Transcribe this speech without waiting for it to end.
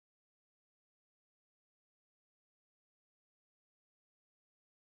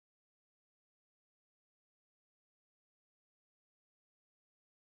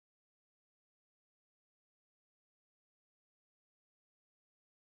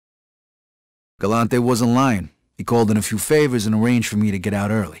Galante wasn't lying. He called in a few favors and arranged for me to get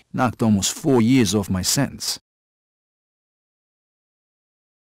out early. Knocked almost 4 years off my sentence.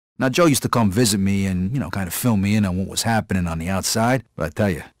 Now, Joe used to come visit me and, kind of fill me in on what was happening on the outside. But I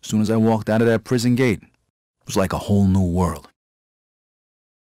tell you, as soon as I walked out of that prison gate, it was like a whole new world.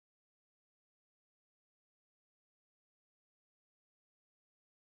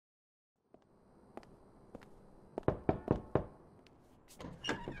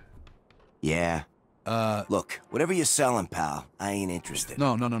 Yeah. Look, whatever you're selling, pal, I ain't interested.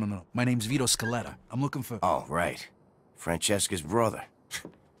 No. My name's Vito Scaletta. I'm looking for... Oh, right. Francesca's brother.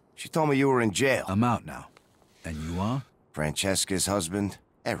 She told me you were in jail. I'm out now. And you are? Francesca's husband,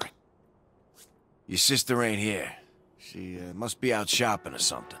 Eric. Your sister ain't here. She must be out shopping or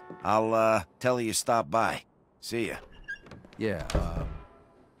something. I'll tell her you stopped by. See ya. Yeah,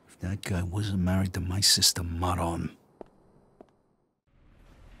 if that guy wasn't married to my sister Maron...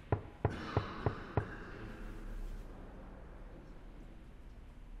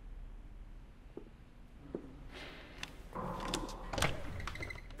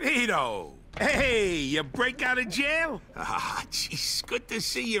 Vito! Hey, you break out of jail? Ah, jeez, good to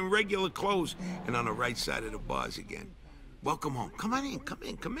see you in regular clothes and on the right side of the bars again. Welcome home. Come on in,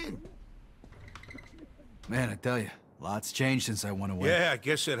 come in. Man, I tell you, lots changed since I went away. Yeah, I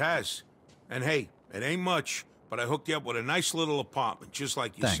guess it has. And hey, it ain't much, but I hooked you up with a nice little apartment, just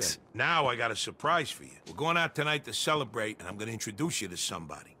like you Thanks. said. Now I got a surprise for you. We're going out tonight to celebrate, and I'm gonna introduce you to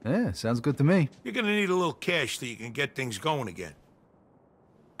somebody. Yeah, sounds good to me. You're gonna need a little cash so you can get things going again.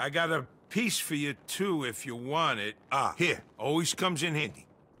 I got a piece for you, too, if you want it. Ah, here. Always comes in handy.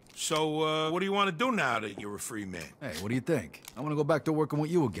 So, what do you want to do now that you're a free man? Hey, what do you think? I want to go back to working with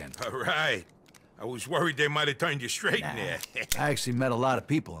you again. All right. I was worried they might have turned you straight in there. I actually met a lot of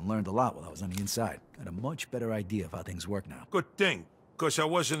people and learned a lot while I was on the inside. Got a much better idea of how things work now. Good thing, because I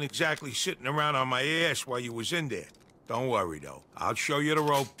wasn't exactly sitting around on my ass while you was in there. Don't worry, though. I'll show you the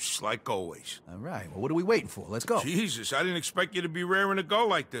ropes, like always. All right, well, what are we waiting for? Let's go. Jesus, I didn't expect you to be raring to go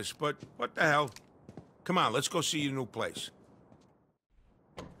like this, but what the hell? Come on, let's go see your new place.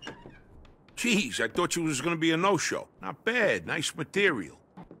 Jeez, I thought you was gonna be a no-show. Not bad, nice material.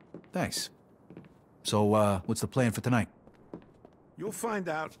 Thanks. So, what's the plan for tonight? You'll find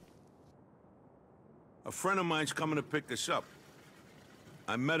out. A friend of mine's coming to pick us up.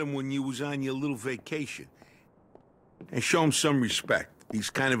 I met him when you was on your little vacation. And show him some respect. He's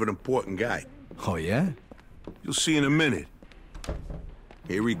kind of an important guy. Oh, yeah? You'll see in a minute.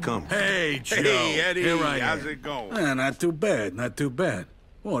 Here he comes. Hey, Joe. Hey, Eddie. Here I am. How's it going? Not too bad, not too bad.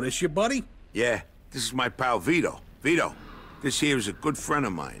 Oh, this your buddy? Yeah, this is my pal Vito. Vito, this here is a good friend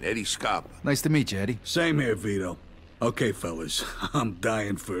of mine, Eddie Scarpa. Nice to meet you, Eddie. Same here, Vito. Okay, fellas, I'm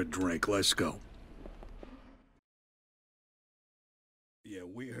dying for a drink. Let's go. Yeah,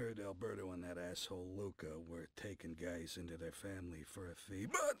 we heard Alberto and that asshole Luca were taking guys into their family for a fee,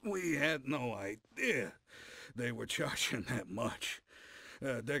 but we had no idea they were charging that much.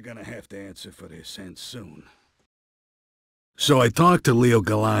 They're gonna have to answer for their sins soon. So I talked to Leo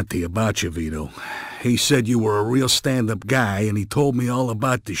Galante about you, Vito. He said you were a real stand-up guy, and he told me all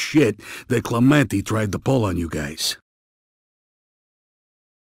about the shit that Clemente tried to pull on you guys.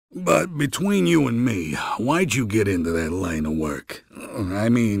 But between you and me, why'd you get into that line of work? I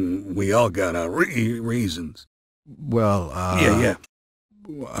mean, we all got our reasons. Well, Yeah.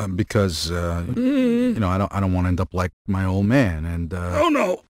 because, I don't want to end up like my old man, and, Oh,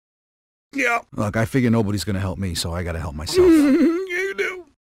 no. Yeah. Look, I figure nobody's gonna help me, so I gotta help myself. You do.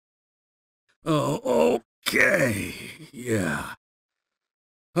 Oh, okay. Yeah.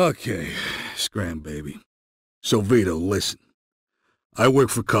 Okay. Scram, baby. So, Vito, listen. I work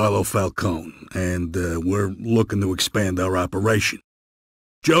for Carlo Falcone, and we're looking to expand our operation.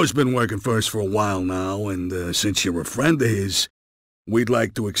 Joe's been working for us for a while now, and since you're a friend of his, we'd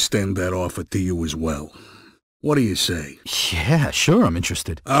like to extend that offer to you as well. What do you say? Yeah, sure, I'm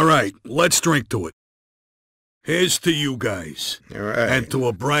interested. All right, let's drink to it. Here's to you guys, All right. and to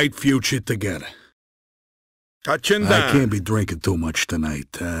a bright future together. Touching I down. can't be drinking too much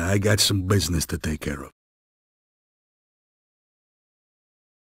tonight. I got some business to take care of.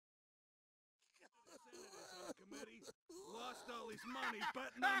 Lost all his money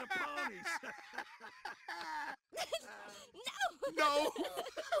betting on the ponies. No.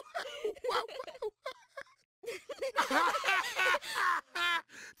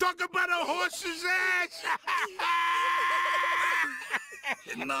 Talk about a horse's ass.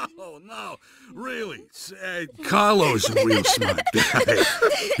 No, really. Carlo's a real smart guy.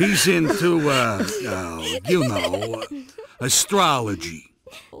 He's into, astrology.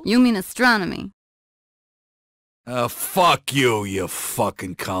 You mean astronomy? Fuck you, you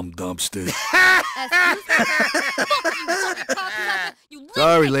fucking cum dumpster.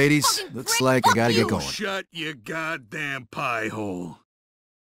 Sorry, ladies. Looks like I gotta get going. Shut your goddamn pie hole.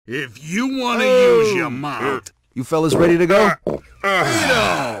 If you want to use your mouth... You fellas ready to go?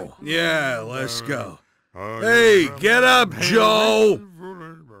 Vito! Yeah, let's go. Hey, get up, Joe!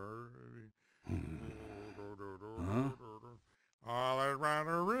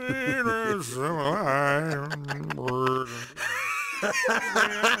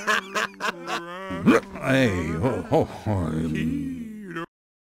 Hey,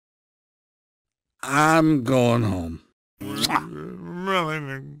 I'm going home.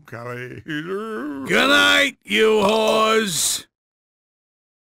 Good night, you whores!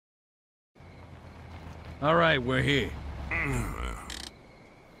 All right, we're here.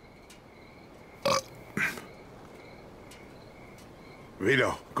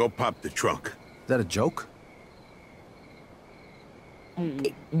 Vito, go pop the trunk. Is that a joke?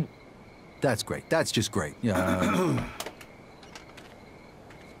 That's great. That's just great. Yeah.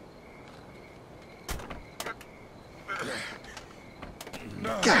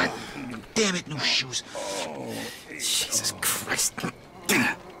 God damn it, new shoes. Jesus Christ.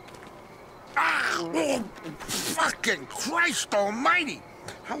 Oh, fucking Christ almighty!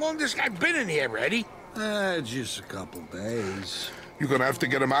 How long this guy been in here, Eddie? Just a couple days. You're gonna have to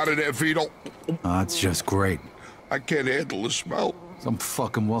get him out of there, Vito. That's just great. I can't handle the smell. Some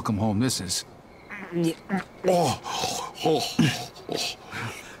fucking welcome home this is. Whoa!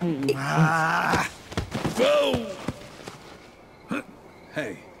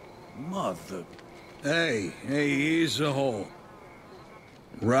 Hey, mother... Hey, here's a hole.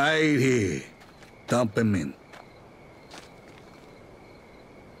 Right here. Dump him in.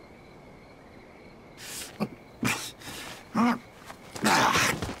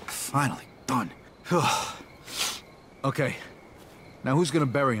 Finally, done. Okay, now who's gonna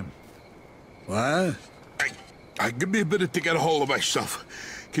bury him? What? Give me a minute to get a hold of myself.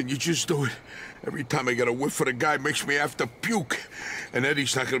 Can you just do it? Every time I get a whiff of the guy, makes me have to puke. And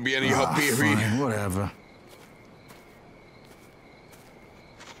Eddie's not gonna be any help here Fine, either. whatever.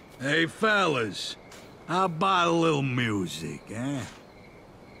 Hey, fellas. How about a little music, eh?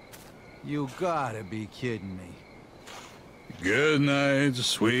 You gotta be kidding me. Good night,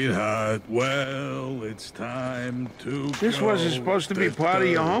 sweetheart. Well, it's time to This go. wasn't supposed to be part of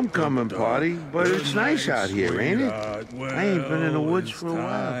your homecoming party, but it's nice out here, ain't it? Well, I ain't been in the woods for a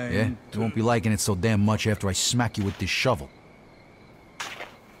while. Yeah? You won't be liking it so damn much after I smack you with this shovel.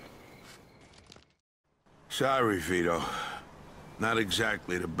 Sorry, Vito. Not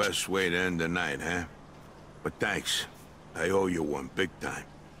exactly the best way to end the night, huh? But thanks. I owe you one big time.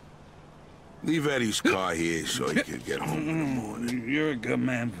 Leave Eddie's car here so he can get home in the morning. You're a good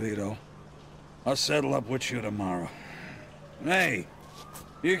man, Vito. I'll settle up with you tomorrow. Hey,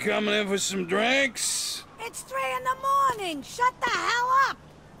 you coming in for some drinks? It's 3 in the morning. Shut the hell up.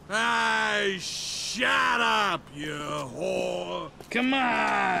 Hey, shut up, you whore. Come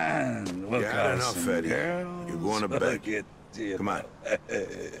on. Look, You had enough, Eddie. Girls. You're going to bed. Get, Come on.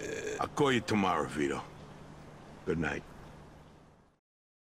 I'll call you tomorrow, Vito. Good night.